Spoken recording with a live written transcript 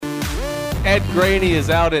Ed Graney is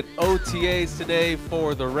out at OTAs today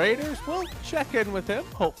for the Raiders. We'll check in with him,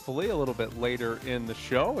 hopefully, a little bit later in the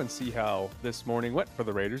show and see how this morning went for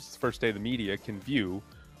the Raiders. It's the first day the media can view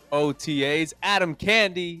OTAs. Adam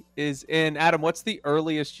Candy is in. Adam, what's the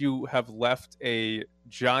earliest you have left a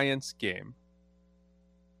Giants game?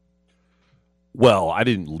 Well, I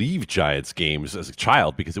didn't leave Giants games as a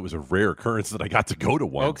child because it was a rare occurrence that I got to go to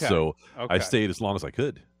one. Okay. So Okay. I stayed as long as I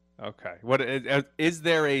could. Okay. What is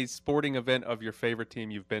there a sporting event of your favorite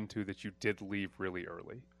team you've been to that you did leave really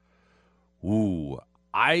early? Ooh,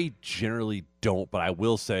 I generally don't, but I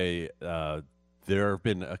will say there have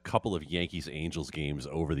been a couple of Yankees-Angels games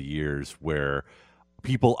over the years where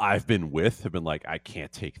people I've been with have been like, I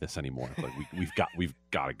can't take this anymore. Like we've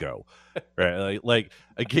got to go. Right? Like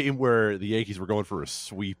a game where the Yankees were going for a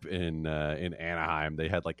sweep in Anaheim. They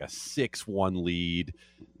had like a 6-1 lead.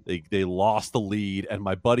 They lost the lead, and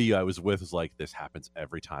my buddy I was with was like, this happens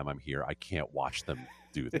every time I'm here. I can't watch them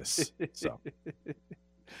do this. So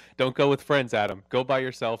don't go with friends, Adam. Go by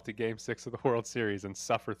yourself to Game 6 of the World Series and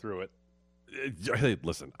suffer through it. Hey,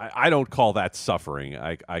 listen, I don't call that suffering.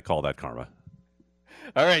 I call that karma.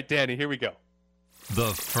 All right, Danny, here we go. The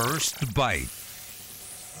first bite.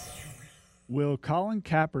 Will Colin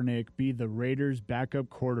Kaepernick be the Raiders' backup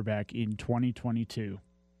quarterback in 2022?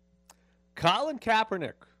 Colin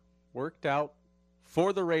Kaepernick worked out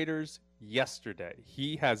for the Raiders yesterday.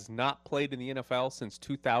 He has not played in the NFL since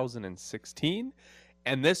 2016,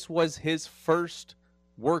 and this was his first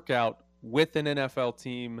workout with an NFL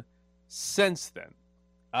team since then.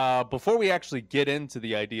 Before we actually get into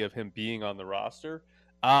the idea of him being on the roster,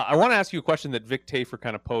 I want to ask you a question that Vic Tafur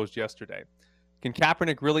kind of posed yesterday. Can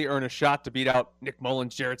Kaepernick really earn a shot to beat out Nick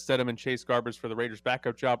Mullins, Jarrett Stidham, and Chase Garbers for the Raiders'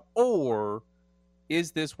 backup job? Or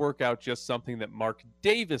is this workout just something that Mark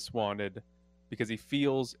Davis wanted because he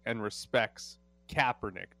feels and respects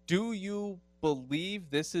Kaepernick? Do you believe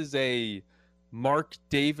this is a Mark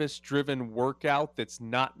Davis-driven workout that's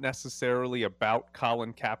not necessarily about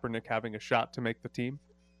Colin Kaepernick having a shot to make the team?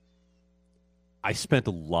 I spent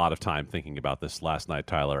a lot of time thinking about this last night,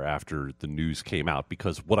 Tyler, after the news came out,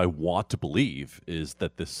 because what I want to believe is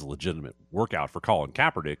that this is a legitimate workout for Colin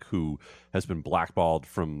Kaepernick, who has been blackballed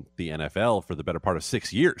from the NFL for the better part of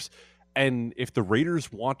 6 years. And if the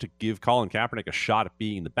Raiders want to give Colin Kaepernick a shot at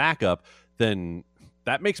being the backup, then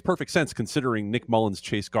that makes perfect sense, considering Nick Mullins,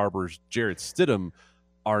 Chase Garbers, Jarrett Stidham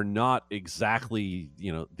are not exactly,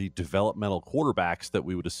 the developmental quarterbacks that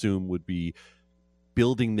we would assume would be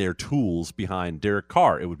building their tools behind Derek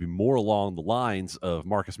Carr. It would be more along the lines of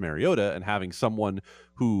Marcus Mariota and having someone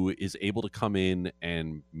who is able to come in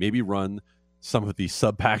and maybe run some of the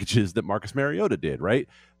sub packages that Marcus Mariota did, right?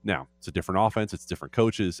 Now, it's a different offense, it's different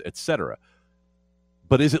coaches, etc.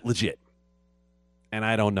 But is it legit? And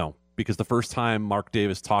I don't know, because the first time Mark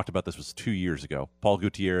Davis talked about this was 2 years ago. Paul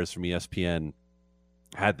Gutierrez from ESPN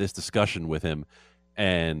had this discussion with him,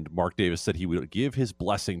 and Mark Davis said he would give his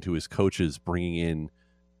blessing to his coaches bringing in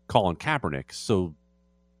Colin Kaepernick. So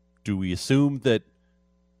do we assume that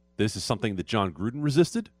this is something that John Gruden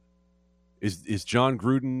resisted? Is John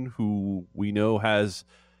Gruden, who we know has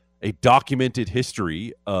a documented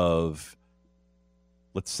history of,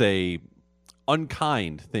 let's say,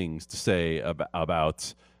 unkind things to say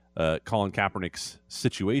about Colin Kaepernick's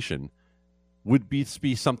situation, would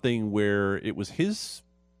be something where it was his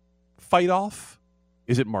fight off?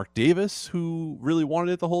 Is it Mark Davis who really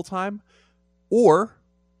wanted it the whole time? Or,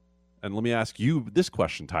 and let me ask you this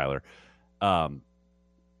question, Tyler,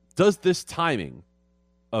 does this timing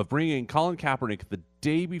of bringing Colin Kaepernick the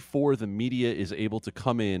day before the media is able to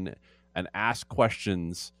come in and ask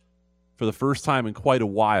questions for the first time in quite a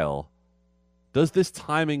while, does this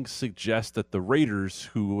timing suggest that the Raiders,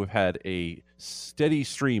 who have had a steady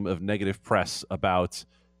stream of negative press about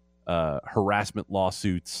harassment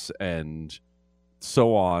lawsuits and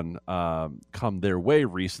so on come their way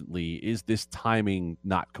recently, is this timing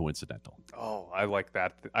not coincidental? Oh, I like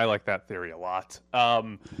that. I like that theory a lot.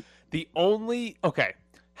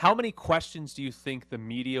 How many questions do you think the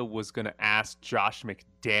media was going to ask Josh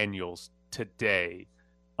McDaniels today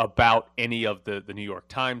about any of the New York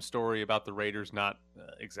Times story about the Raiders not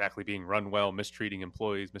exactly being run well, mistreating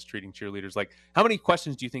employees, mistreating cheerleaders? Like, how many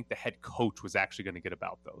questions do you think the head coach was actually going to get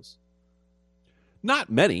about those?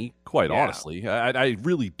 Not many, quite honestly. I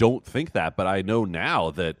really don't think that, but I know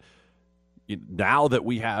now that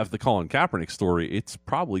we have the Colin Kaepernick story, it's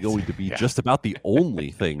probably going to be just about the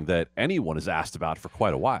only thing that anyone has asked about for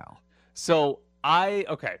quite a while. So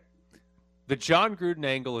the John Gruden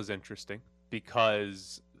angle is interesting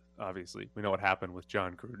because obviously we know what happened with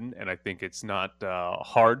John Gruden, and I think it's not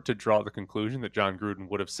hard to draw the conclusion that John Gruden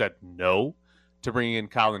would have said no to bring in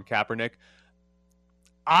Colin Kaepernick.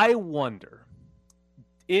 I wonder,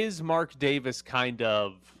 is Mark Davis kind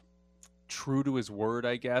of true to his word,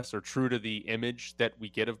 I guess, or true to the image that we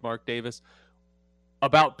get of Mark Davis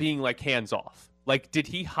about being like hands off? Like, did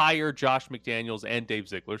he hire Josh McDaniels and Dave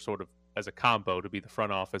Ziegler sort of as a combo to be the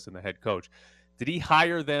front office and the head coach? Did he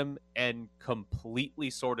hire them and completely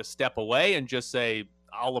sort of step away and just say,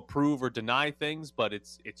 I'll approve or deny things, but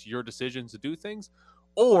it's your decisions to do things?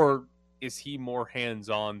 Or is he more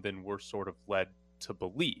hands-on than we're sort of led to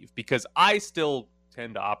believe? Because I still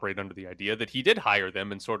tend to operate under the idea that he did hire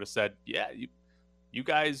them and sort of said, yeah, you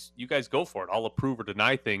guys go for it. I'll approve or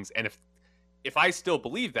deny things. And if I still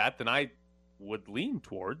believe that, then I would lean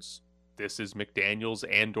towards this is McDaniels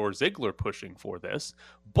and or Ziegler pushing for this.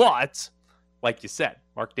 But like you said,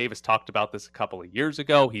 Mark Davis talked about this a couple of years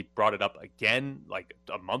ago. He brought it up again like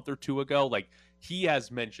a month or two ago. Like, he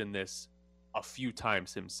has mentioned this a few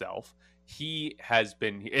times himself. He has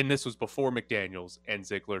been, and this was before McDaniels and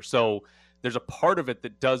Ziegler. So there's a part of it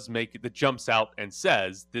that jumps out and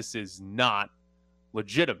says this is not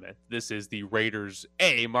legitimate. This is the Raiders,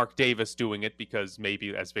 Mark Davis doing it because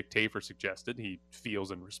maybe, as Vic Tafur suggested, he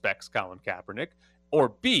feels and respects Colin Kaepernick, or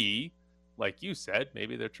B, like you said,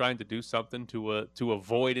 maybe they're trying to do something to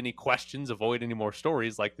avoid any questions, avoid any more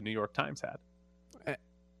stories like the New York Times had.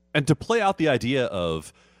 And to play out the idea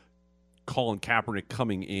of Colin Kaepernick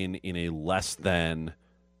coming in a less than,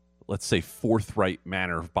 let's say, forthright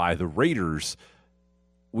manner by the Raiders,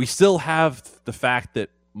 we still have the fact that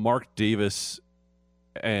Mark Davis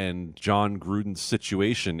and John Gruden's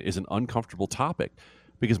situation is an uncomfortable topic,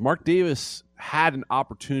 because Mark Davis had an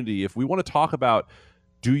opportunity. If we want to talk about,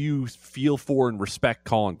 do you feel for and respect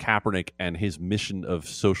Colin Kaepernick and his mission of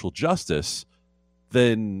social justice,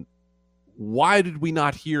 then why did we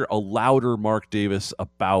not hear a louder Mark Davis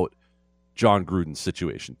about John Gruden's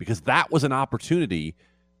situation? Because that was an opportunity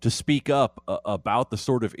to speak up about the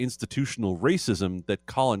sort of institutional racism that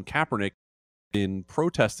Colin Kaepernick been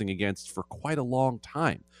protesting against for quite a long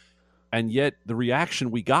time. And yet the reaction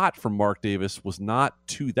we got from Mark Davis was not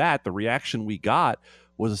to that. The reaction we got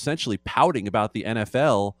was essentially pouting about the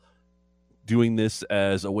NFL doing this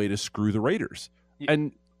as a way to screw the Raiders. Yeah.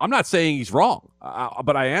 And I'm not saying he's wrong,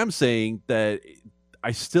 but I am saying that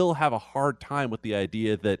I still have a hard time with the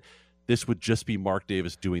idea that this would just be Mark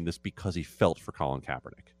Davis doing this because he felt for Colin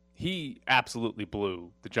Kaepernick. He absolutely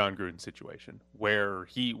blew the John Gruden situation, where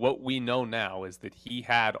what we know now is that he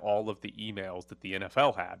had all of the emails that the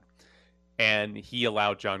NFL had, and he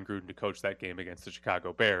allowed John Gruden to coach that game against the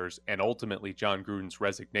Chicago Bears. And ultimately, John Gruden's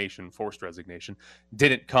forced resignation,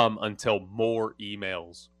 didn't come until more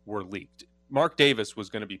emails were leaked. Mark Davis was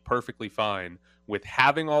going to be perfectly fine with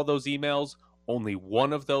having all those emails, only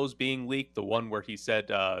one of those being leaked, the one where he said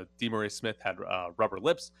DeMaurice Smith had rubber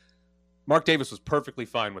lips. Mark Davis was perfectly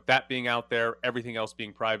fine with that being out there, everything else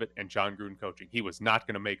being private, and John Gruden coaching. He was not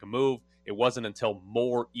going to make a move. It wasn't until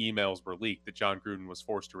more emails were leaked that John Gruden was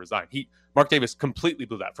forced to resign. Mark Davis completely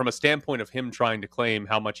blew that. From a standpoint of him trying to claim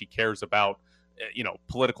how much he cares about,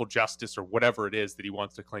 political justice or whatever it is that he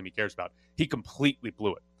wants to claim he cares about, he completely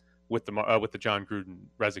blew it with the John Gruden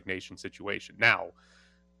resignation situation. Now,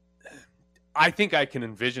 I think I can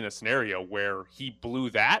envision a scenario where he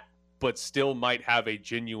blew that, but still might have a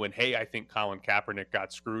genuine, hey, I think Colin Kaepernick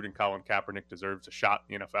got screwed and Colin Kaepernick deserves a shot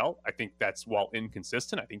in the NFL. I think that's, while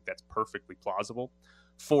inconsistent, I think that's perfectly plausible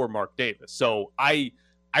for Mark Davis. So I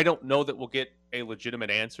don't know that we'll get a legitimate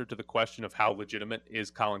answer to the question of how legitimate is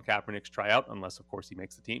Colin Kaepernick's tryout, unless, of course, he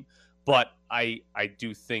makes the team. But I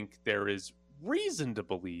do think there is reason to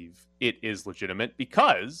believe it is legitimate,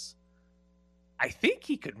 because I think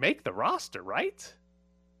he could make the roster, right?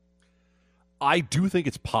 I do think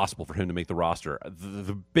it's possible for him to make the roster.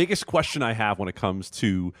 The biggest question I have when it comes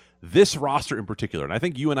to this roster in particular, and I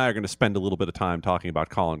think you and I are going to spend a little bit of time talking about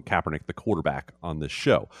Colin Kaepernick, the quarterback, on this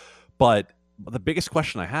show, but the biggest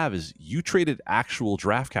question I have is, you traded actual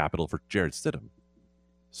draft capital for Jarrett Stidham.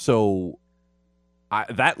 So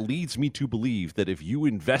that leads me to believe that if you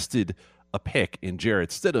invested a pick in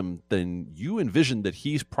Jarrett Stidham, then you envision that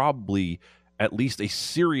he's probably at least a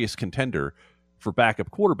serious contender for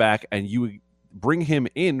backup quarterback, and you bring him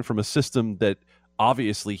in from a system that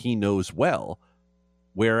obviously he knows well,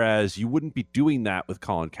 whereas you wouldn't be doing that with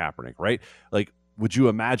Colin Kaepernick, right? Like, would you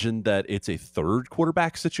imagine that it's a third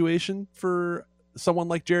quarterback situation for someone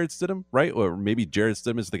like Jarrett Stidham, right? Or maybe Jarrett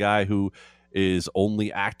Stidham is the guy who is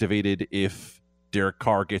only activated if Derek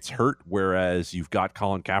Carr gets hurt, whereas you've got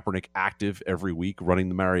Colin Kaepernick active every week running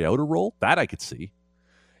the Mariota role. That I could see.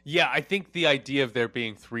 Yeah, I think the idea of there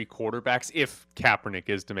being three quarterbacks, if Kaepernick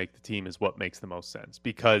is to make the team, is what makes the most sense,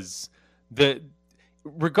 because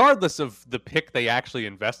regardless of the pick they actually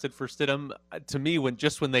invested for Stidham, to me, when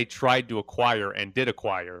they tried to acquire and did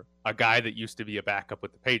acquire a guy that used to be a backup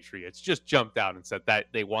with the Patriots, just jumped out and said that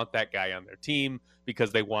they want that guy on their team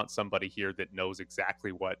because they want somebody here that knows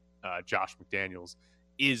exactly what Josh McDaniels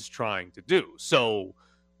is trying to do. So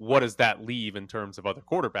what does that leave in terms of other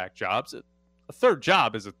quarterback jobs? A third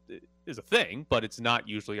job is a thing, but it's not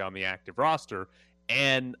usually on the active roster.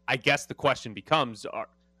 And I guess the question becomes,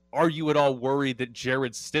 are you at all worried that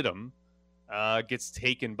Jarrett Stidham gets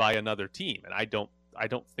taken by another team? And I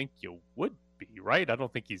don't think you would be, right? I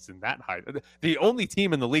don't think he's in that high. The only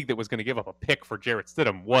team in the league that was going to give up a pick for Jarrett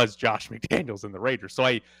Stidham was Josh McDaniels and the Raiders. So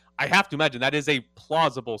I have to imagine that is a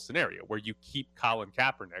plausible scenario where you keep Colin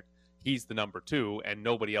Kaepernick. He's the number 2, and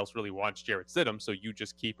nobody else really wants Jarrett Stidham, so you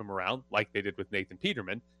just keep him around like they did with Nathan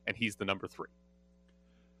Peterman, and he's the number 3.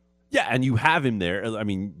 Yeah, and you have him there. I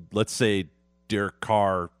mean, let's say Derek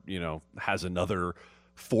Carr, has another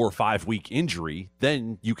 4 or 5 week injury,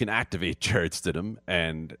 then you can activate Jarrett Stidham,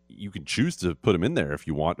 and you can choose to put him in there if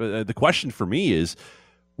you want. The question for me is,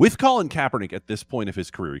 with Colin Kaepernick at this point of his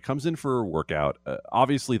career, he comes in for a workout.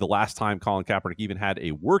 Obviously, the last time Colin Kaepernick even had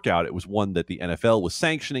a workout, it was one that the NFL was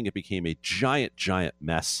sanctioning. It became a giant, giant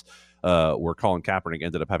mess where Colin Kaepernick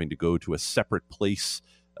ended up having to go to a separate place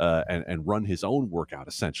and run his own workout,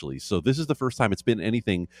 essentially. So this is the first time it's been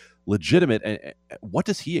anything legitimate. And what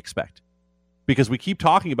does he expect? Because we keep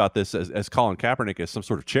talking about this as Colin Kaepernick as some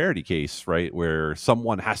sort of charity case, right, where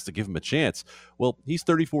someone has to give him a chance. Well, he's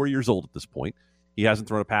 34 years old at this point. He hasn't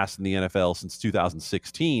thrown a pass in the NFL since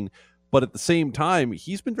 2016. But at the same time,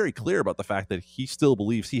 he's been very clear about the fact that he still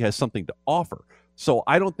believes he has something to offer. So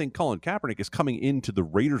I don't think Colin Kaepernick is coming into the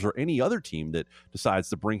Raiders or any other team that decides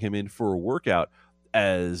to bring him in for a workout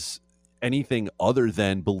as anything other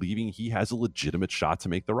than believing he has a legitimate shot to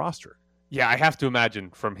make the roster. Yeah, I have to imagine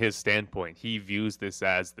from his standpoint, he views this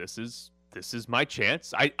as this is my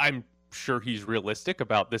chance. I'm sure he's realistic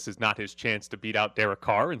about this is not his chance to beat out Derek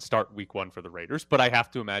Carr and start week 1 for the Raiders, but I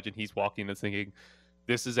have to imagine he's walking and thinking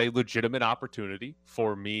this is a legitimate opportunity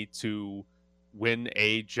for me to win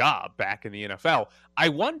a job back in the NFL. I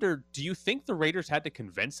wonder, do you think the Raiders had to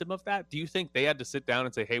convince him of that? Do you think they had to sit down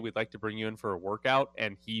and say, hey, we'd like to bring you in for a workout,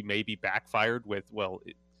 and he maybe backfired with,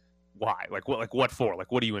 why? Like what for?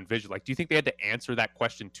 Like, what do you envision? Like, do you think they had to answer that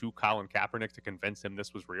question to Colin Kaepernick to convince him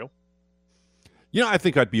this was real? I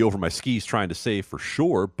think I'd be over my skis trying to say for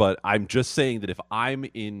sure, but I'm just saying that if I'm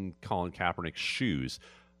in Colin Kaepernick's shoes,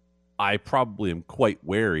 I probably am quite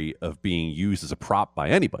wary of being used as a prop by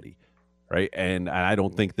anybody, right? And I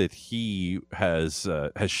don't think that he has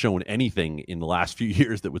shown anything in the last few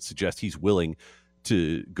years that would suggest he's willing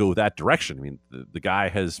to go that direction. I mean, the guy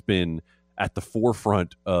has been at the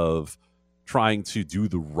forefront of trying to do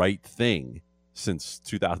the right thing since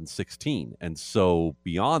 2016. And so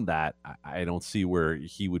beyond that, I don't see where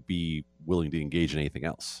he would be willing to engage in anything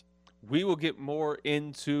else. We will get more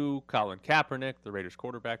into Colin Kaepernick, the Raiders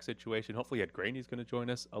quarterback situation. Hopefully Ed Graney's going to join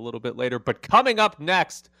us a little bit later. But coming up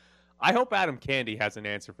next, I hope Adam Candy has an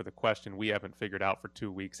answer for the question we haven't figured out for 2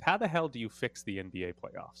 weeks. How the hell do you fix the NBA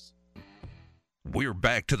playoffs? We're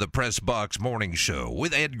back to the Press Box Morning Show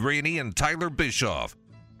with Ed Graney and Tyler Bischoff.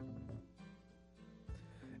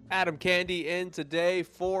 Adam Candy in today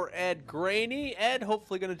for Ed Graney. Ed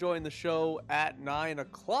hopefully going to join the show at 9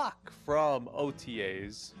 o'clock from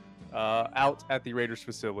OTAs out at the Raiders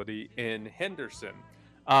facility in Henderson.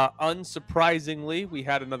 Unsurprisingly, we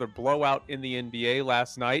had another blowout in the NBA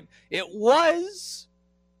last night. It was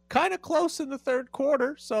kind of close in the third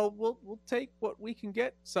quarter, so we'll take what we can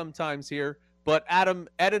get sometimes here. But Adam,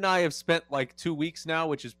 Ed and I have spent like 2 weeks now,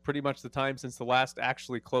 which is pretty much the time since the last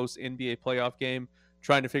actually close NBA playoff game,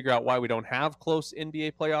 trying to figure out why we don't have close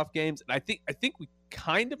NBA playoff games. And I think we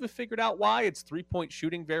kind of have figured out why. Its 3-point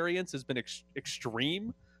shooting variance has been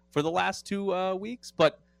extreme for the last 2 weeks.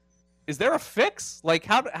 But is there a fix? Like,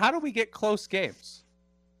 how do we get close games?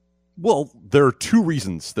 Well, there are 2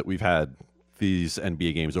 reasons that we've had these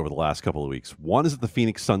NBA games over the last couple of weeks. One is that the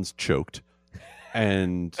Phoenix Suns choked.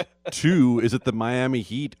 And 2 is that the Miami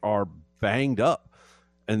Heat are banged up.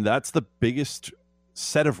 And that's the biggest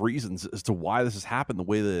set of reasons as to why this has happened the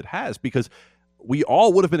way that it has, because we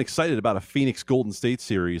all would have been excited about a Phoenix Golden State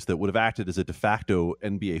series that would have acted as a de facto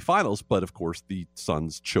NBA Finals, but of course the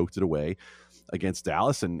Suns choked it away against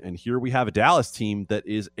Dallas, and here we have a Dallas team that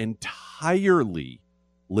is entirely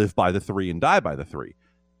live by the 3 and die by the 3.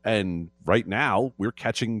 And right now we're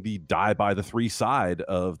catching the die by the 3 side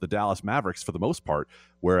of the Dallas Mavericks for the most part,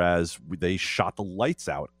 whereas they shot the lights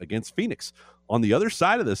out against Phoenix. On the other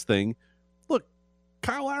side of this thing,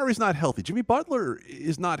 Kyle Lowry's not healthy. Jimmy Butler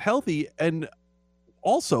is not healthy. And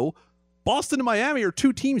also, Boston and Miami are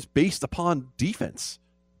two teams based upon defense.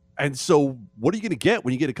 And so what are you going to get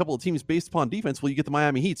when you get a couple of teams based upon defense? Well, you get the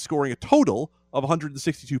Miami Heat scoring a total of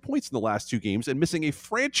 162 points in the last two games and missing a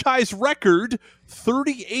franchise record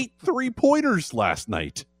 38 three-pointers last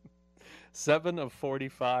night. 7 of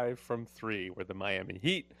 45 from 3 were the Miami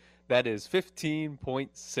Heat. That is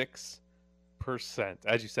 15.6%.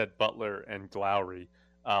 As you said, Butler and Lowry.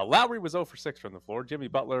 Lowry was 0 for 6 from the floor. Jimmy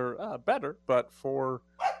Butler, better, but for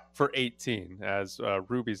 18, as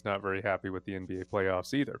Ruby's not very happy with the NBA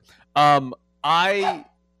playoffs either. I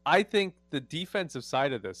think the defensive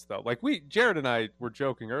side of this, though, like Jared and I were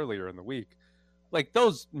joking earlier in the week, like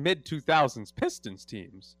those mid-2000s Pistons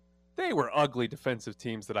teams, they were ugly defensive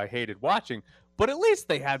teams that I hated watching, but at least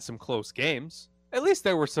they had some close games. At least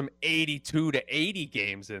there were some 82-80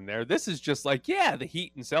 games in there. This is just like, yeah, the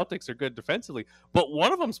Heat and Celtics are good defensively, but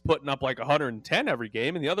one of them's putting up like 110 every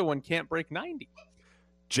game, and the other one can't break 90.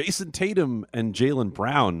 Jason Tatum and Jaylen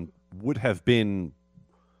Brown would have been,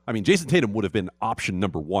 Jason Tatum would have been option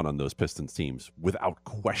number one on those Pistons teams without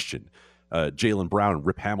question. Jaylen Brown and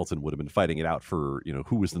Rip Hamilton would have been fighting it out for,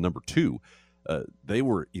 who was the number two. They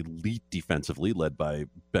were elite defensively, led by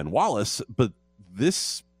Ben Wallace, but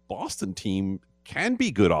this Boston team can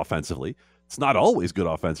be good offensively. It's not always good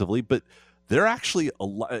offensively, but they're actually a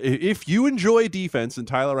lot. If you enjoy defense, and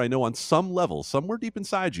Tyler, I know on some level, somewhere deep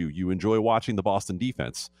inside you, you enjoy watching the Boston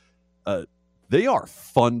defense. They are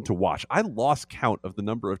fun to watch. I lost count of the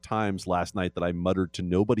number of times last night that I muttered to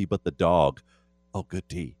nobody but the dog, "Oh, good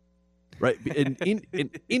D." Right, and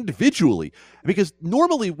individually, because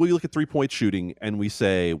normally we look at 3-point shooting and we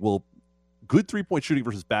say, well, good 3-point shooting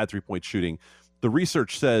versus bad 3-point shooting. The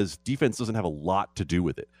research says defense doesn't have a lot to do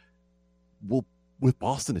with it. Well, with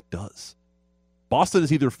Boston, it does. Boston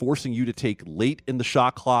is either forcing you to take late in the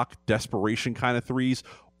shot clock, desperation kind of threes,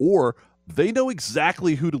 or they know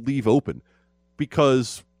exactly who to leave open.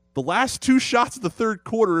 Because the last two shots of the third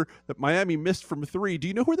quarter that Miami missed from 3, do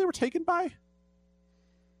you know who they were taken by?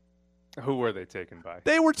 Who were they taken by?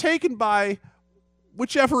 They were taken by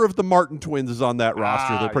whichever of the Martin twins is on that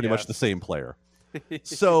roster. They're pretty much the same player.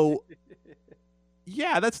 So,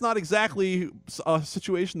 yeah, that's not exactly a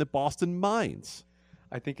situation that Boston minds.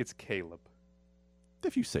 I think it's Caleb.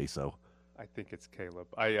 If you say so. I think it's Caleb.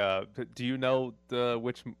 Do you know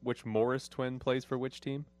which Morris twin plays for which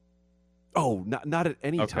team? Oh, not at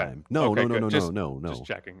any time. No. Just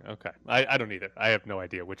checking. Okay. I don't either. I have no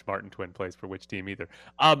idea which Martin twin plays for which team either.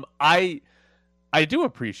 I do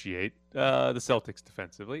appreciate the Celtics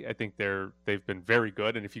defensively. I think they've been very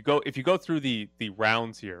good. And if you go through the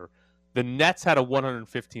rounds here, the Nets had a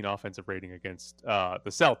 115 offensive rating against the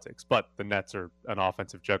Celtics, but the Nets are an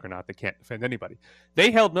offensive juggernaut that can't defend anybody.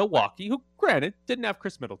 They held Milwaukee, who granted didn't have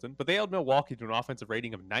Chris Middleton, but they held Milwaukee to an offensive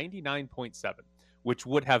rating of 99.7, which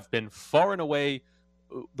would have been far and away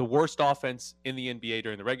the worst offense in the NBA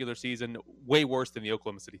during the regular season, way worse than the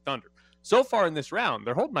Oklahoma City Thunder. So far in this round,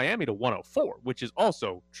 they're holding Miami to 104, which is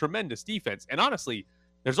also tremendous defense. And honestly,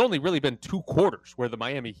 there's only really been 2 quarters where the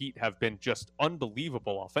Miami Heat have been just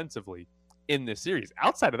unbelievable offensively in this series.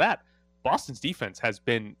 Outside of that, Boston's defense has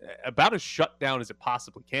been about as shut down as it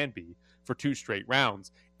possibly can be for 2 straight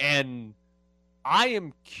rounds. And I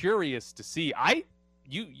am curious to see.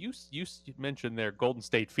 You mentioned their Golden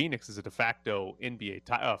State Phoenix as a de facto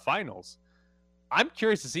NBA Finals. I'm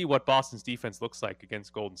curious to see what Boston's defense looks like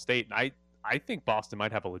against Golden State. And I think Boston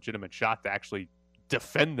might have a legitimate shot to actually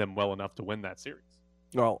defend them well enough to win that series.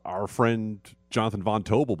 Well, our friend Jonathan Von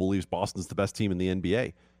Tobel believes Boston's the best team in the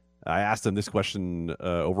NBA. I asked him this question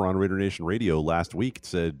over on Raider Nation Radio last week. It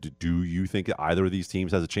said, do you think either of these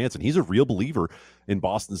teams has a chance? And he's a real believer in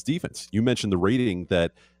Boston's defense. You mentioned the rating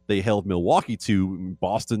that they held Milwaukee to.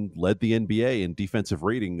 Boston led the NBA in defensive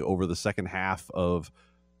rating over the second half of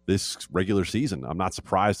this regular season. I'm not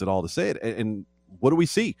surprised at all to say it. And what do we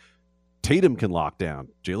see? Tatum can lock down.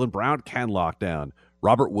 Jaylen Brown can lock down.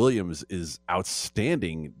 Robert Williams is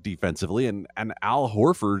outstanding defensively, and Al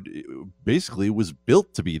Horford basically was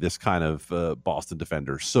built to be this kind of Boston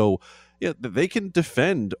defender. So yeah, they can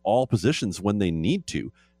defend all positions when they need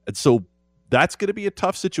to. And so that's going to be a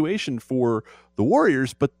tough situation for the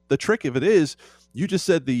Warriors. But the trick of it is, you just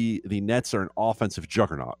said the Nets are an offensive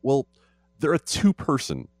juggernaut. Well, they're a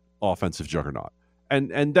 2-person offensive juggernaut.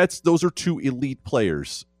 And those are 2 elite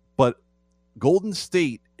players. But Golden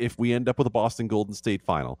State, if we end up with a Boston Golden State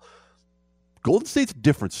final, Golden State's a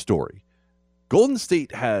different story. Golden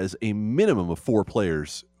State has a minimum of 4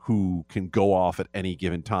 players who can go off at any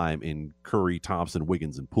given time in Curry, Thompson,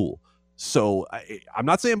 Wiggins, and Poole. So I'm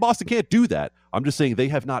not saying Boston can't do that. I'm just saying they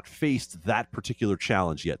have not faced that particular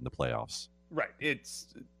challenge yet in the playoffs. Right.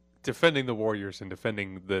 It's defending the Warriors and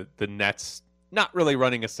defending the Nets, not really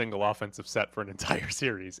running a single offensive set for an entire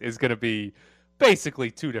series, is going to be basically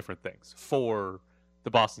two different things for the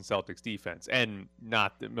Boston Celtics defense. And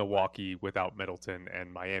not that Milwaukee without Middleton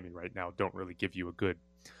and Miami right now don't really give you a good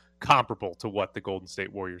comparable to what the Golden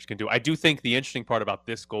State Warriors can do. I do think the interesting part about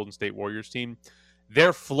this Golden State Warriors team,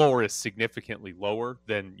 their floor is significantly lower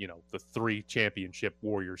than, the 3 championship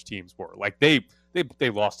Warriors teams were. Like they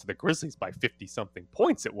lost to the Grizzlies by 50-something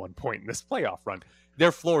points at one point in this playoff run.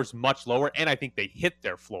 Their floor is much lower, and I think they hit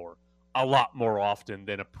their floor a lot more often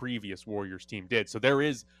than a previous Warriors team did. So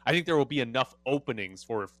I think there will be enough openings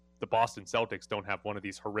for if the Boston Celtics don't have one of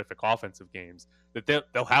these horrific offensive games that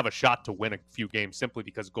they'll have a shot to win a few games simply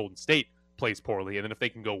because Golden State plays poorly. And then if they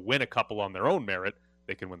can go win a couple on their own merit,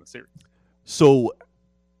 they can win the series. So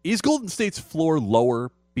is Golden State's floor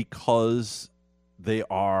lower because they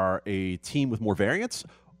are a team with more variance,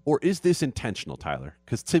 or is this intentional, Tyler?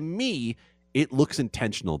 Because to me, it looks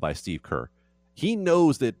intentional by Steve Kerr. He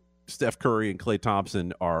knows that Steph Curry and Klay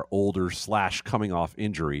Thompson are older / coming off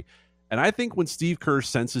injury. And I think when Steve Kerr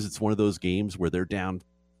senses it's one of those games where they're down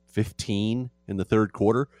 15 in the third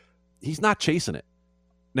quarter, he's not chasing it.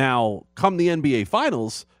 Now, come the NBA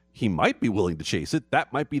Finals, he might be willing to chase it.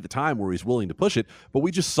 That might be the time where he's willing to push it. But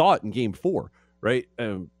we just saw it in Game 4, right?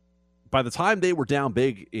 By the time they were down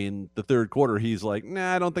big in the third quarter, he's like,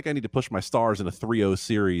 nah, I don't think I need to push my stars in a 3-0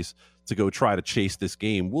 series to go try to chase this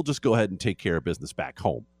game. We'll just go ahead and take care of business back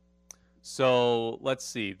home. So let's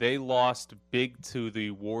see. They lost big to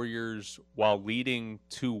the Warriors while leading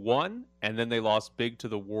 2-1, and then they lost big to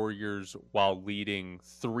the Warriors while leading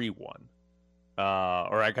 3-1.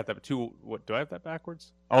 Or I got that 2. What do I have that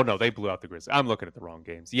backwards? Oh no, they blew out the Grizzlies. I'm looking at the wrong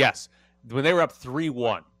games. Yes, when they were up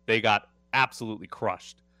 3-1, they got absolutely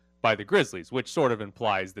crushed by the Grizzlies, which sort of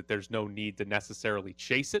implies that there's no need to necessarily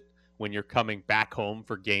chase it when you're coming back home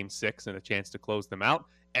for Game 6 and a chance to close them out.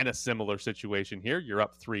 And a similar situation here. You're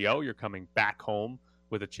up 3-0. You're coming back home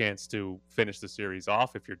with a chance to finish the series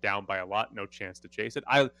off. If you're down by a lot, no chance to chase it.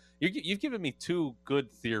 You've given me 2 good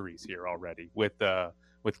theories here already with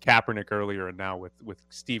Kaepernick earlier and now with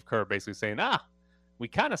Steve Kerr basically saying, we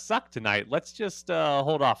kind of suck tonight. Let's just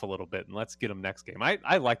hold off a little bit and let's get them next game.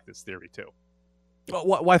 I like this theory too.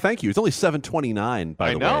 Why, thank you. It's only 7:29,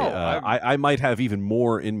 by the way. I might have even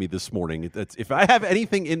more in me this morning. If I have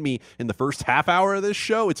anything in me in the first half hour of this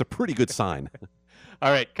show, it's a pretty good sign.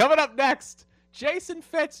 All right, coming up next, Jason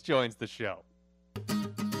Fitz joins the show.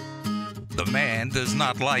 The man does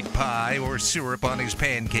not like pie or syrup on his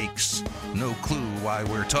pancakes. No clue why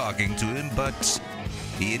we're talking to him, but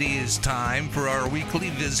it is time for our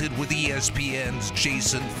weekly visit with ESPN's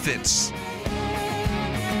Jason Fitz.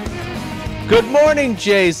 Good morning,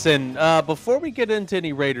 Jason. Before we get into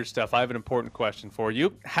any Raiders stuff, I have an important question for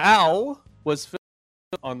you. How was Phil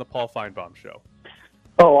on the Paul Feinbaum show?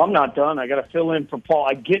 Oh, I'm not done. I got to fill in for Paul.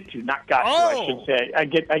 I get to, not got to, I should say. I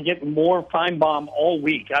get more Feinbaum all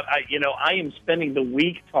week. I am spending the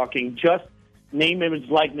week talking just name, image,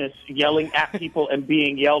 likeness, yelling at people and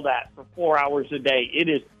being yelled at for 4 hours a day. It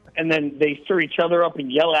is, and then they stir each other up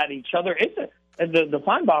and yell at each other. The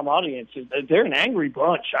Feinbaum audience, they're an angry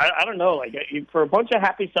bunch. I don't know, for a bunch of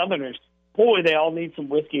happy Southerners, boy, they all need some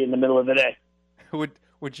whiskey in the middle of the day.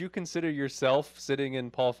 Would you consider yourself sitting in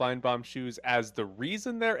Paul Feinbaum's shoes as the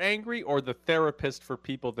reason they're angry or the therapist for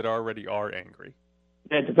people that already are angry?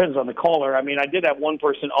 It depends on the caller. I mean, I did have one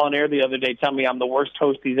person on air the other day tell me I'm the worst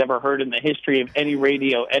host he's ever heard in the history of any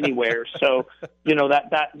radio anywhere. So,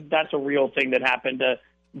 that's a real thing that happened.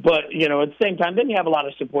 But, at the same time, then you have a lot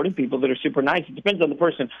of supportive people that are super nice. It depends on the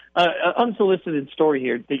person. Unsolicited story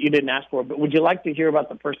here that you didn't ask for, but would you like to hear about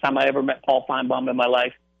the first time I ever met Paul Feinbaum in my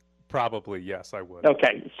life? Probably, yes, I would.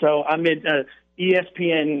 Okay, so I'm at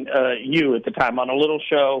ESPN U at the time on a little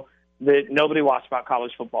show that nobody watched about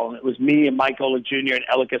college football, and it was me and Mike Ola Jr. and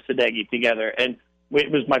Elika Sadeghi together. And it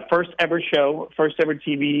was my first ever show, first ever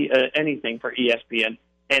TV anything for ESPN.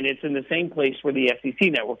 And it's in the same place where the SEC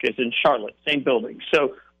network is in Charlotte, same building.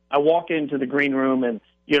 So I walk into the green room and,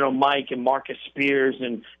 Mike and Marcus Spears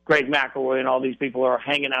and Greg McElroy and all these people are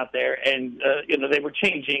hanging out there. And, they were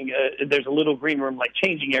changing. There's a little green room,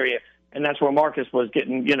 changing area. And that's where Marcus was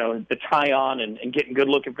getting, the tie on and getting good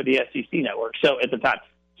looking for the SEC network. So at the time.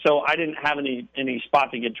 So I didn't have any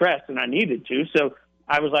spot to get dressed and I needed to. So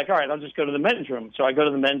I was like, all right, I'll just go to the men's room. So I go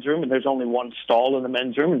to the men's room, and there's only one stall in the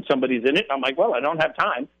men's room, and somebody's in it. I'm like, well, I don't have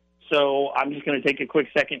time, so I'm just going to take a quick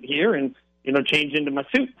second here and, change into my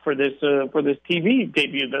suit for this TV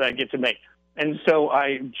debut that I get to make. And so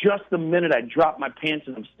the minute I drop my pants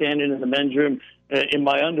and I'm standing in the men's room in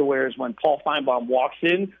my underwear is when Paul Feinbaum walks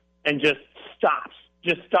in and just stops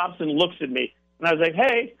and looks at me. And I was like,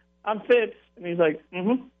 hey. I'm Fitz. And he's like,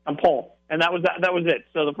 I'm Paul. And that was it.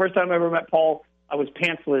 So the first time I ever met Paul, I was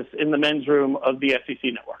pantsless in the men's room of the SEC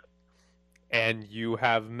network. And you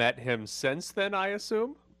have met him since then, I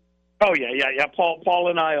assume? Oh, yeah. Paul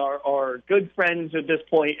and I are good friends at this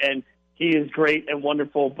point, and he is great and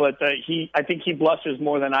wonderful. But I think he blushes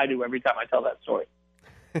more than I do every time I tell that story.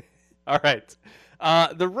 All right.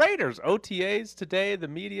 The Raiders, OTAs today. The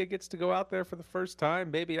media gets to go out there for the first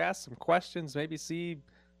time, maybe ask some questions, maybe see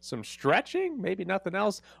some stretching, maybe nothing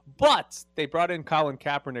else. But they brought in Colin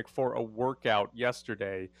Kaepernick for a workout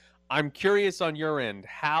yesterday. I'm curious on your end,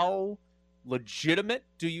 how legitimate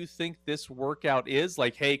do you think this workout is?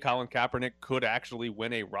 Like, hey, Colin Kaepernick could actually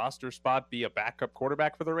win a roster spot, be a backup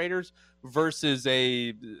quarterback for the Raiders, versus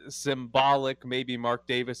a symbolic, maybe Mark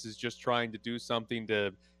Davis is just trying to do something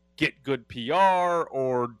to get good PR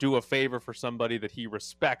or do a favor for somebody that he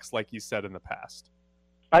respects, like you said in the past?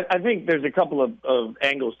 I think there's a couple of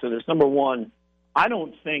angles to this. Number one, I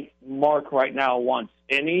don't think Mark right now wants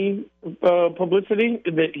any publicity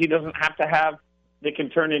that he doesn't have to have that can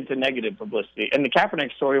turn into negative publicity. And the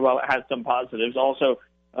Kaepernick story, while it has some positives, also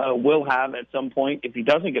will have at some point, if he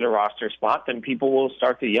doesn't get a roster spot, then people will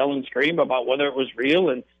start to yell and scream about whether it was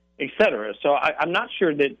real and et cetera. So I'm not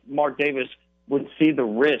sure that Mark Davis would see the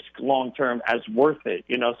risk long-term as worth it.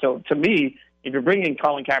 So to me, if you're bringing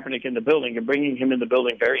Colin Kaepernick in the building, you're bringing him in the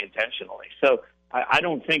building very intentionally. So I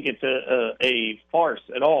don't think it's a farce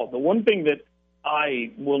at all. The one thing that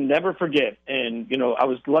I will never forget, and, I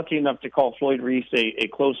was lucky enough to call Floyd Reese a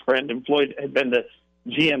close friend, and Floyd had been the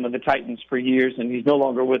GM of the Titans for years, and he's no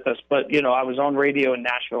longer with us. But, I was on radio in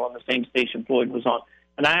Nashville on the same station Floyd was on.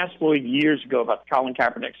 And I asked Floyd years ago about the Colin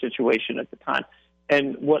Kaepernick situation at the time.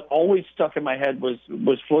 And what always stuck in my head was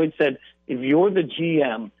Floyd said, if you're the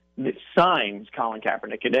GM that signs Colin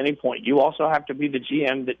Kaepernick at any point, you also have to be the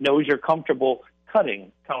GM that knows you're comfortable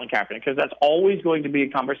cutting Colin Kaepernick, because that's always going to be a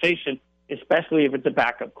conversation, especially if it's a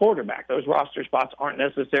backup quarterback. Those roster spots aren't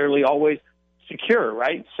necessarily always secure,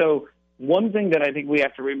 right? So one thing that I think we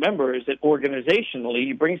have to remember is that organizationally,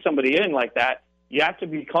 you bring somebody in like that, you have to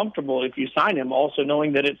be comfortable if you sign him, also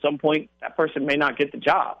knowing that at some point that person may not get the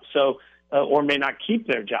job. So or may not keep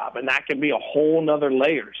their job, and that can be a whole nother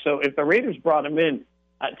layer. So if the Raiders brought him in,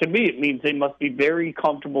 to me it means they must be very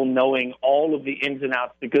comfortable knowing all of the ins and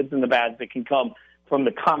outs, the goods and the bads that can come from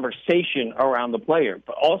the conversation around the player.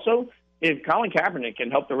 But also, if Colin Kaepernick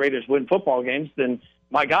can help the Raiders win football games, then,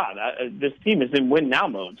 my God, this team is in win-now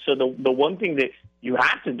mode. So the one thing that you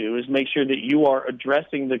have to do is make sure that you are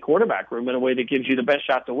addressing the quarterback room in a way that gives you the best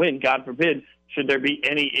shot to win, God forbid, should there be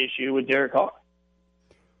any issue with Derek Carr.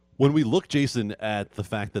 When we look, Jason, at the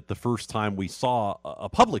fact that the first time we saw a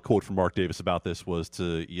public quote from Mark Davis about this was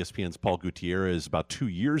to ESPN's Paul Gutierrez about 2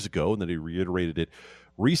 years ago, and then he reiterated it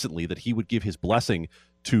recently, that he would give his blessing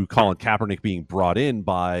to Colin Kaepernick being brought in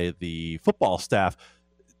by the football staff.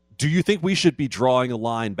 Do you think we should be drawing a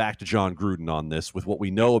line back to John Gruden on this, with what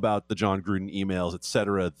we know about the John Gruden emails, et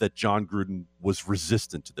cetera, that John Gruden was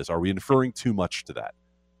resistant to this? Are we inferring too much to that?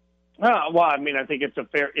 Well, I mean, I think it's a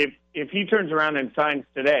fair. If he turns around and signs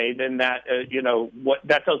today, then that what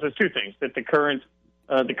that tells us two things: that the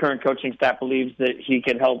current coaching staff believes that he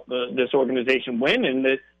can help this organization win, and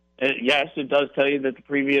that yes, it does tell you that the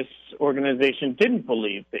previous organization didn't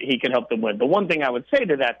believe that he could help them win. The one thing I would say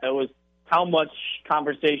to that, though, is how much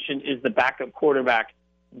conversation is the backup quarterback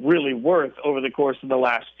really worth over the course of the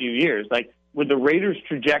last few years? Like, would the Raiders'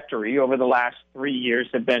 trajectory over the last 3 years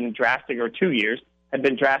have been drastic, or 2 years? Had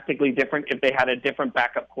been drastically different if they had a different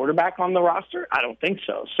backup quarterback on the roster? I don't think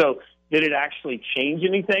so. So did it actually change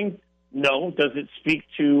anything? No. Does it speak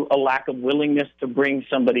to a lack of willingness to bring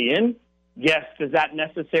somebody in? Yes. Does that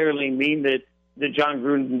necessarily mean that John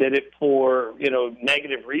Gruden did it for,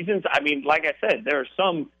 negative reasons? I mean, like I said, there are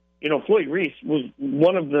some, Floyd Reese was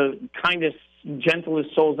one of the kindest,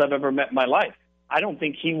 gentlest souls I've ever met in my life. I don't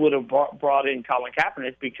think he would have brought in Colin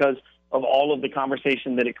Kaepernick because of all of the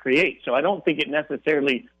conversation that it creates. So I don't think it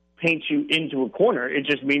necessarily paints you into a corner. It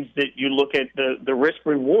just means that you look at the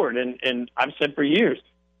risk-reward. And I've said for years,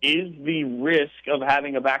 is the risk of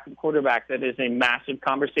having a backup quarterback that is a massive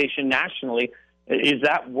conversation nationally, is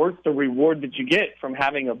that worth the reward that you get from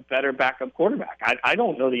having a better backup quarterback? I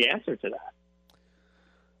don't know the answer to that.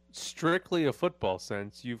 Strictly a football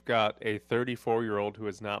sense, you've got a 34-year-old who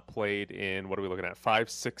has not played in, what are we looking at,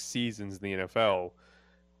 5-6 seasons in the NFL.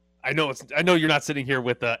 I know you're not sitting here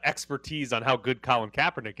with expertise on how good Colin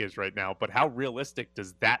Kaepernick is right now, but how realistic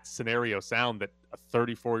does that scenario sound, that a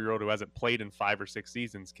 34-year-old who hasn't played in 5 or 6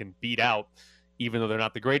 seasons can beat out, even though they're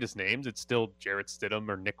not the greatest names? It's still Jarrett Stidham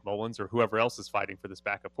or Nick Mullins or whoever else is fighting for this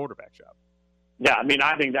backup quarterback job. Yeah, I mean,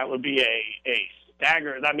 I think that would be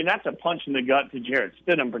stagger. I mean, that's a punch in the gut to Jarrett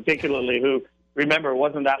Stidham, particularly who, remember, it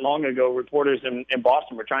wasn't that long ago, reporters in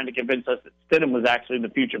Boston were trying to convince us that Stidham was actually the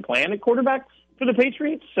future plan at quarterback for the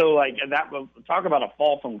Patriots. So, like, that talk about a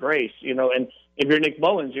fall from grace, you know. And if you're Nick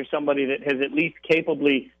Mullins, you're somebody that has at least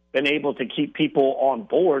capably been able to keep people on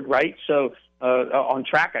board, right? So, on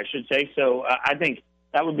track, I should say. So, I think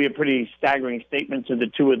that would be a pretty staggering statement to the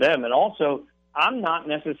two of them. And also, I'm not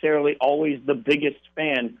necessarily always the biggest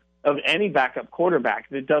fan of any backup quarterback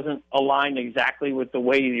that doesn't align exactly with the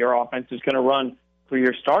way your offense is going to run for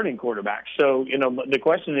your starting quarterback. So, you know, the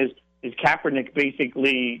question is Kaepernick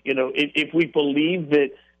basically, you know, if we believe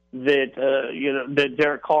that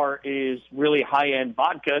Derek Carr is really high-end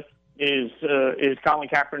vodka, is Colin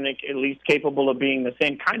Kaepernick at least capable of being the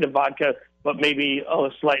same kind of vodka, but maybe a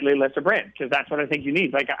slightly lesser brand? Because that's what I think you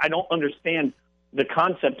need. Like, I don't understand the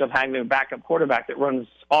concept of having a backup quarterback that runs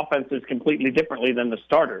offenses completely differently than the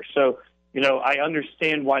starter. So, you know, I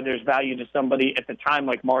understand why there's value to somebody at the time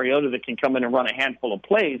like Mariota that can come in and run a handful of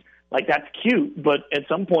plays. Like, that's cute, but at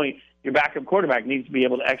some point, your backup quarterback needs to be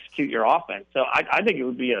able to execute your offense. So I think it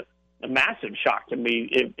would be a massive shock to me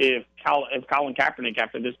if Colin Kaepernick,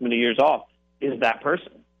 after this many years off, is that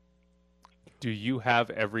person. Do you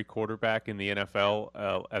have every quarterback in the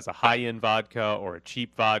NFL as a high-end vodka or a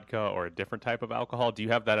cheap vodka or a different type of alcohol? Do you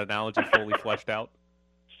have that analogy fully fleshed out?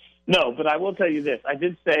 No, but I will tell you this. I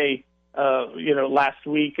did say, last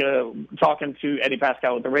week, talking to Eddie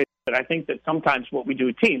Pascal with the Raiders, that I think that sometimes what we do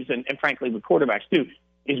with teams, and frankly with quarterbacks too,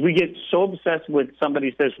 is we get so obsessed with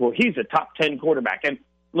somebody says, well, he's a top 10 quarterback. And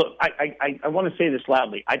look, I want to say this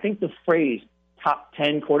loudly. I think the phrase top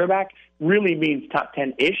 10 quarterback really means top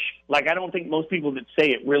 10-ish. Like, I don't think most people that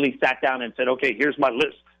say it really sat down and said, okay, here's my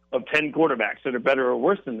list of 10 quarterbacks that are better or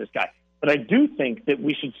worse than this guy. But I do think that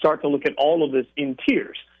we should start to look at all of this in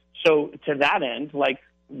tiers. So to that end, like,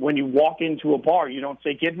 when you walk into a bar, you don't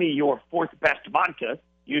say, give me your fourth best vodka.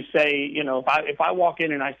 You say, you know, if I walk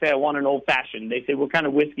in and I say I want an old-fashioned, they say, what kind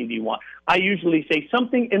of whiskey do you want? I usually say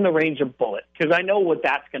something in the range of Bullet, because I know what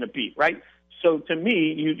that's going to be, right? So to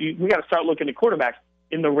me, we got to start looking at quarterbacks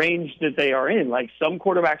in the range that they are in. Like, some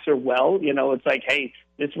quarterbacks are, well, you know, it's like, hey,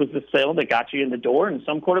 this was the sale that got you in the door, and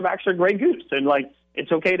some quarterbacks are Grey Goose. And, like,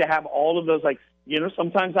 it's okay to have all of those, like, you know,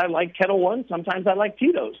 sometimes I like Kettle One, sometimes I like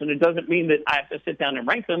Tito's, and it doesn't mean that I have to sit down and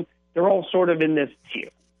rank them. They're all sort of in this tier.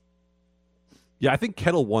 Yeah, I think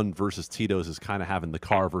Kettle One versus Tito's is kind of having the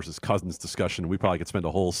Carr versus Cousins discussion. We probably could spend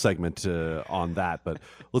a whole segment on that, but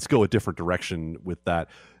let's go a different direction with that.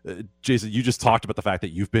 Jason, you just talked about the fact that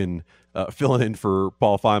you've been filling in for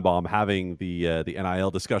Paul Feinbaum, having the NIL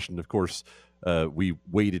discussion. Of course, we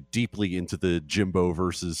waded deeply into the Jimbo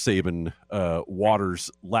versus Saban waters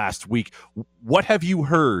last week. What have you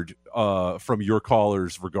heard from your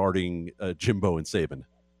callers regarding Jimbo and Saban?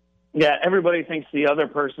 Yeah, everybody thinks the other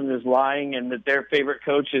person is lying and that their favorite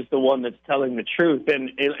coach is the one that's telling the truth.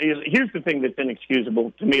 And here's the thing that's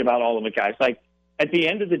inexcusable to me about all of it, guys. Like, at the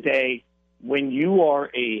end of the day, when you are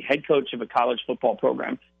a head coach of a college football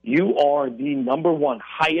program, you are the number one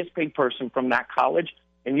highest paid person from that college,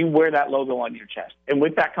 and you wear that logo on your chest. And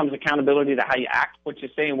with that comes accountability to how you act, what you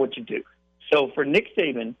say, and what you do. So for Nick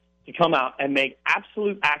Saban to come out and make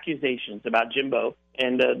absolute accusations about Jimbo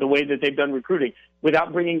and the way that they've done recruiting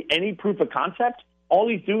without bringing any proof of concept, all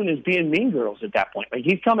he's doing is being mean girls at that point. Like,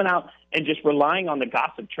 he's coming out and just relying on the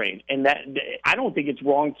gossip train. And that, I don't think it's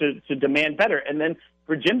wrong to demand better. And then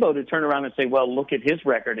for Jimbo to turn around and say, well, look at his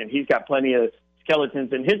record, and he's got plenty of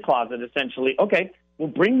skeletons in his closet, essentially. Okay, well,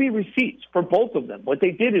 bring me receipts for both of them. What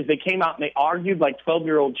they did is they came out and they argued like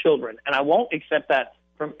 12-year-old children. And I won't accept that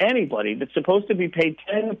from anybody that's supposed to be paid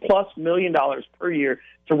 $10+ million per year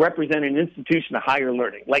to represent an institution of higher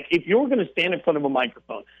learning. Like, if you're going to stand in front of a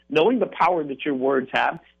microphone, knowing the power that your words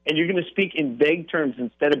have, and you're going to speak in vague terms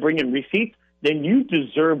instead of bringing receipts, then you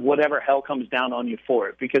deserve whatever hell comes down on you for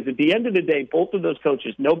it. Because at the end of the day, both of those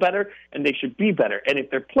coaches know better, and they should be better. And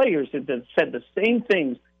if their players had said the same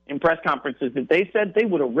things in press conferences that they said, they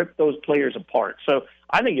would have ripped those players apart. So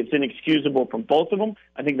I think it's inexcusable from both of them.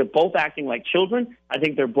 I think they're both acting like children. I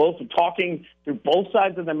think they're both talking through both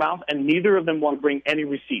sides of their mouth, and neither of them want to bring any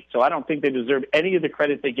receipts. So I don't think they deserve any of the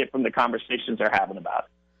credit they get from the conversations they're having about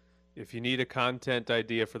it. If you need a content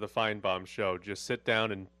idea for the Feinbaum show, just sit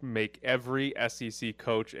down and make every SEC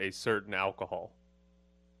coach a certain alcohol.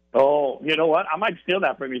 Oh, you know what? I might steal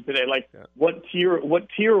that from you today. Like, yeah. What tier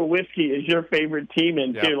of whiskey is your favorite team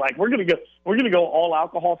in? Yeah. Like, we're gonna go all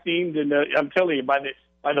alcohol themed, and I'm telling you, by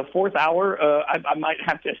the fourth hour, I might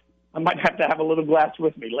have to have a little glass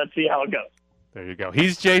with me. Let's see how it goes. There you go.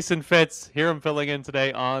 He's Jason Fitz. Hear him filling in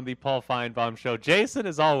today on the Paul Feinbaum show. Jason,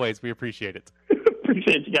 as always, we appreciate it.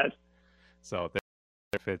 Appreciate you guys. So.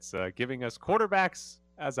 if it's giving us quarterbacks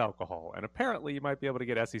as alcohol. And apparently you might be able to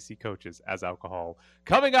get SEC coaches as alcohol.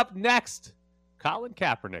 Coming up next, Colin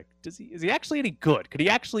Kaepernick. Is he actually any good? Could he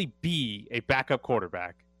actually be a backup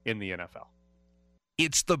quarterback in the NFL?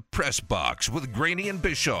 It's the Press Box with Graney and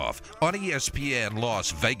Bischoff on ESPN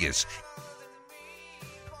Las Vegas.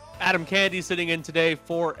 Adam Candy sitting in today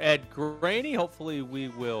for Ed Graney. Hopefully we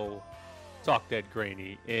will talk to Ed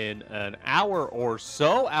Graney in an hour or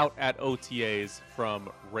so out at OTAs from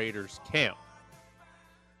Raiders camp.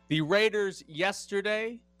 The Raiders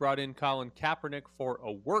yesterday brought in Colin Kaepernick for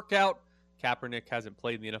a workout. Kaepernick hasn't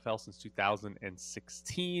played in the NFL since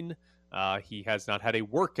 2016. He has not had a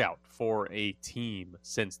workout for a team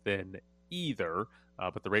since then either,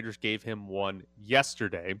 but the Raiders gave him one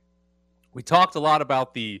yesterday. We talked a lot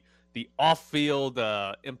about the off-field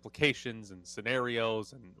implications and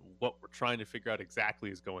scenarios and what we're trying to figure out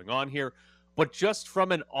exactly is going on here. But just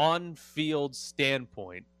from an on-field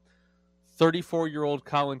standpoint, 34-year-old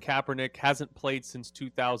Colin Kaepernick hasn't played since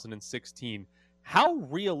 2016. How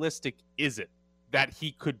realistic is it that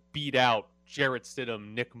he could beat out Jarrett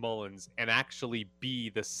Stidham, Nick Mullins, and actually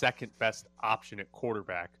be the second best option at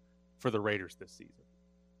quarterback for the Raiders this season?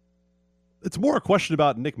 It's more a question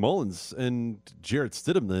about Nick Mullins and Jarrett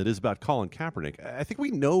Stidham than it is about Colin Kaepernick. I think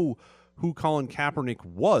we know who Colin Kaepernick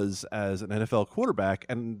was as an NFL quarterback,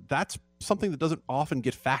 and that's something that doesn't often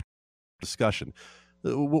get factored in discussion.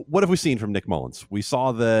 What have we seen from Nick Mullins? We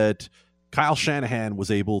saw that Kyle Shanahan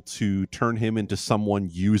was able to turn him into someone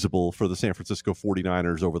usable for the San Francisco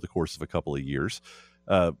 49ers over the course of a couple of years.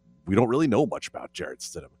 We don't really know much about Jarrett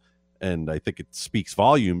Stidham, and I think it speaks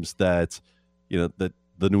volumes that that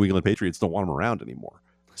the New England Patriots don't want him around anymore.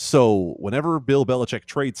 So whenever Bill Belichick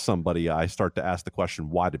trades somebody, I start to ask the question,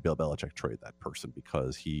 why did Bill Belichick trade that person?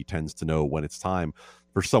 Because he tends to know when it's time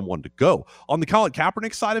for someone to go. On the Colin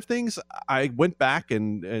Kaepernick side of things, I went back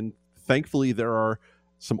and thankfully there are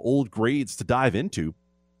some old grades to dive into.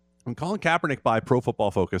 And Colin Kaepernick, by Pro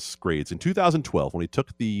Football Focus grades, in 2012, when he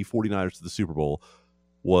took the 49ers to the Super Bowl,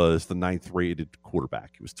 was the 9th rated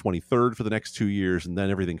quarterback. He was 23rd for the next 2 years, and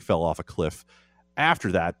then everything fell off a cliff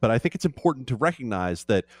after that. But I think it's important to recognize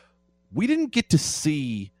that we didn't get to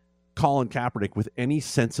see Colin Kaepernick with any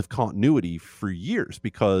sense of continuity for years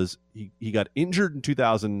because he got injured in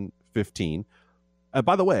 2015. And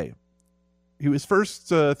by the way, his first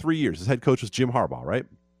 3 years, his head coach was Jim Harbaugh, right?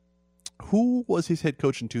 Who was his head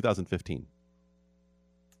coach in 2015?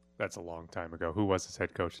 That's a long time ago. Who was his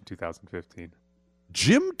head coach in 2015?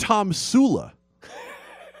 Jim Tomsula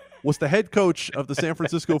was the head coach of the San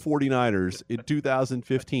Francisco 49ers in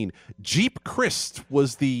 2015. Jeep Christ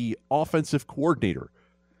was the offensive coordinator.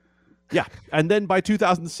 Yeah, and then by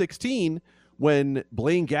 2016, when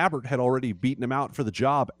Blaine Gabbert had already beaten him out for the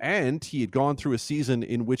job and he had gone through a season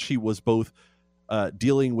in which he was both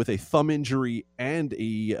dealing with a thumb injury and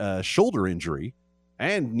a shoulder injury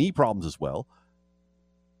and knee problems as well,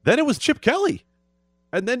 then it was Chip Kelly.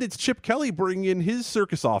 And then it's Chip Kelly bringing in his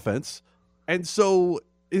circus offense. And so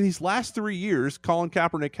in these last 3 years, Colin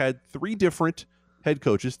Kaepernick had 3 different head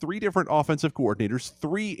coaches, 3 different offensive coordinators,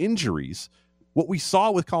 3 injuries. What we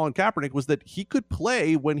saw with Colin Kaepernick was that he could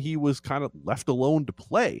play when he was kind of left alone to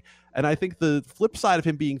play. And I think the flip side of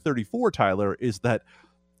him being 34, Tyler, is that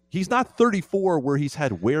he's not 34 where he's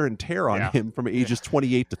had wear and tear on him from ages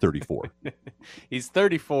 28 to 34. He's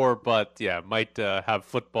 34, but might have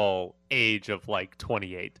football age of like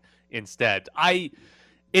 28 instead.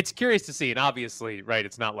 It's curious to see, and obviously, right,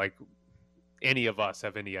 it's not like any of us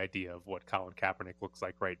have any idea of what Colin Kaepernick looks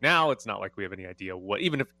like right now. It's not like we have any idea what,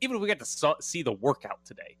 even if we got to see the workout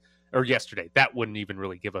today or yesterday, that wouldn't even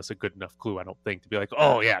really give us a good enough clue, I don't think, to be like,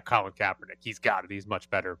 oh yeah, Colin Kaepernick, he's got it. He's much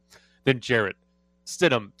better than Jarrett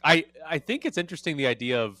Stidham. I think it's interesting the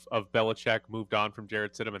idea of Belichick moved on from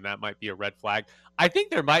Jarrett Stidham, and that might be a red flag. I think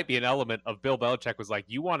there might be an element of Bill Belichick was like,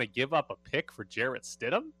 you want to give up a pick for Jarrett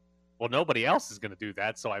Stidham? Well, nobody else is going to do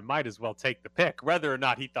that, so I might as well take the pick. Whether or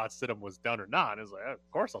not he thought Stidham was done or not, is like,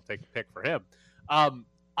 of course I'll take the pick for him.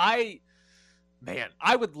 I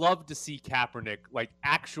would love to see Kaepernick like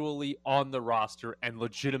actually on the roster and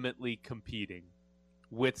legitimately competing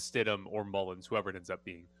with Stidham or Mullins, whoever it ends up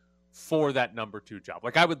being, for that number 2 job.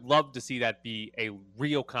 Like, I would love to see that be a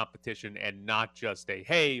real competition and not just a,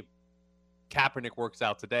 hey, Kaepernick works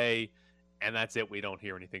out today and that's it. We don't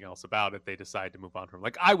hear anything else about it. They decide to move on from him.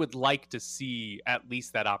 Like, I would like to see at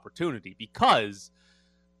least that opportunity, because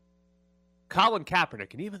Colin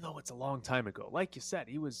Kaepernick, and even though it's a long time ago, like you said,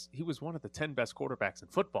 he was one of the 10 best quarterbacks in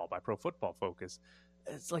football by Pro Football Focus.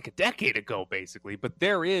 It's like a decade ago, basically. But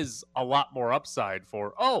there is a lot more upside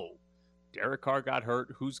for, Derek Carr got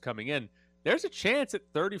hurt. Who's coming in? there's a chance at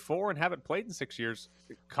 34 and haven't played in 6 years,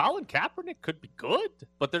 Colin Kaepernick could be good.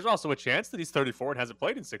 But there's also a chance that he's 34 and hasn't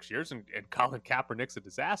played in 6 years, and Colin Kaepernick's a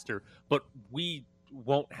disaster. But we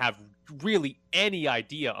won't have really any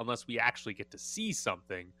idea unless we actually get to see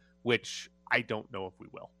something, which I don't know if we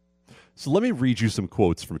will. So let me read you some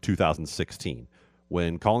quotes from 2016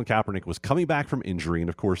 when Colin Kaepernick was coming back from injury. And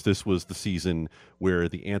of course, this was the season where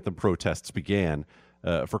the anthem protests began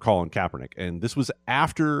for Colin Kaepernick. And this was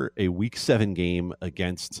after a Week 7 game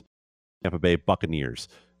against Tampa Bay Buccaneers.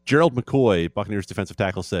 Gerald McCoy, Buccaneers defensive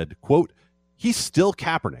tackle, said, quote, "He's still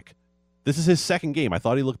Kaepernick. This is his second game. I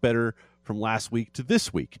thought he looked better from last week to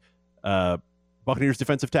this week." Buccaneers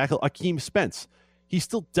defensive tackle Akeem Spence, "He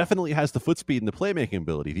still definitely has the foot speed and the playmaking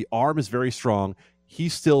ability. The arm is very strong.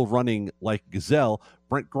 He's still running like gazelle."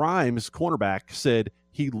 Brent Grimes, cornerback, said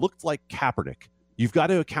he looked like Kaepernick. "You've got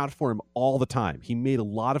to account for him all the time. He made a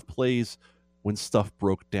lot of plays when stuff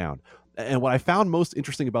broke down." And what I found most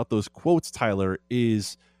interesting about those quotes, Tyler,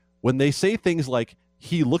 is when they say things like,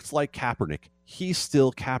 "He looked like Kaepernick. He's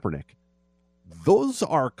still Kaepernick." Those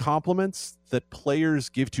are compliments that players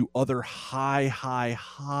give to other high-end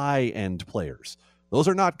players. Those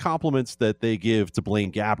are not compliments that they give to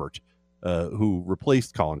Blaine Gabbert, who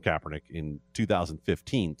replaced Colin Kaepernick in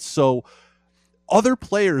 2015. So other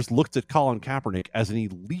players looked at Colin Kaepernick as an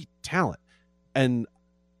elite talent. And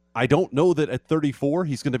I don't know that at 34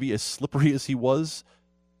 he's going to be as slippery as he was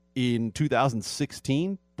in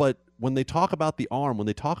 2016. But when they talk about the arm, when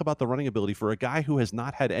they talk about the running ability for a guy who has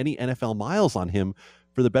not had any NFL miles on him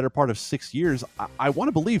for the better part of 6 years, I want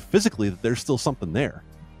to believe physically that there's still something there.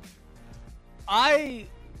 I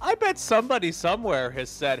bet somebody somewhere has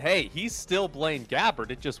said, "Hey, he's still Blaine Gabbert.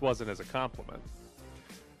 It just wasn't as a compliment."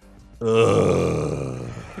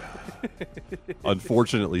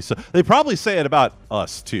 Unfortunately, so they probably say it about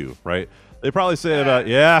us too, right? They probably say it about,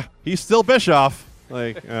 "Yeah, he's still Bischoff."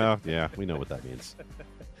 Like, yeah, we know what that means.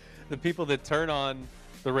 The people that turn on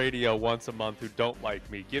the radio once a month who don't like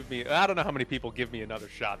me, I don't know how many people give me another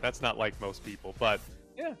shot. That's not like most people, but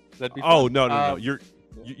yeah, that'd be fun. Oh, no.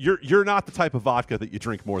 You're not the type of vodka that you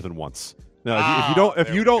drink more than once. No,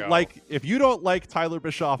 if you don't like Tyler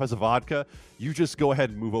Bischoff as a vodka, you just go ahead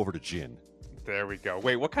and move over to gin. There we go.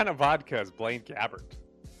 Wait, what kind of vodka is Blaine Gabbert?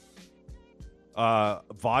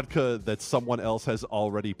 Vodka that someone else has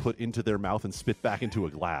already put into their mouth and spit back into a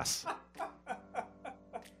glass.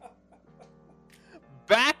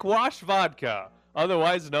 Backwash vodka,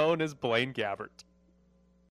 otherwise known as Blaine Gabbert.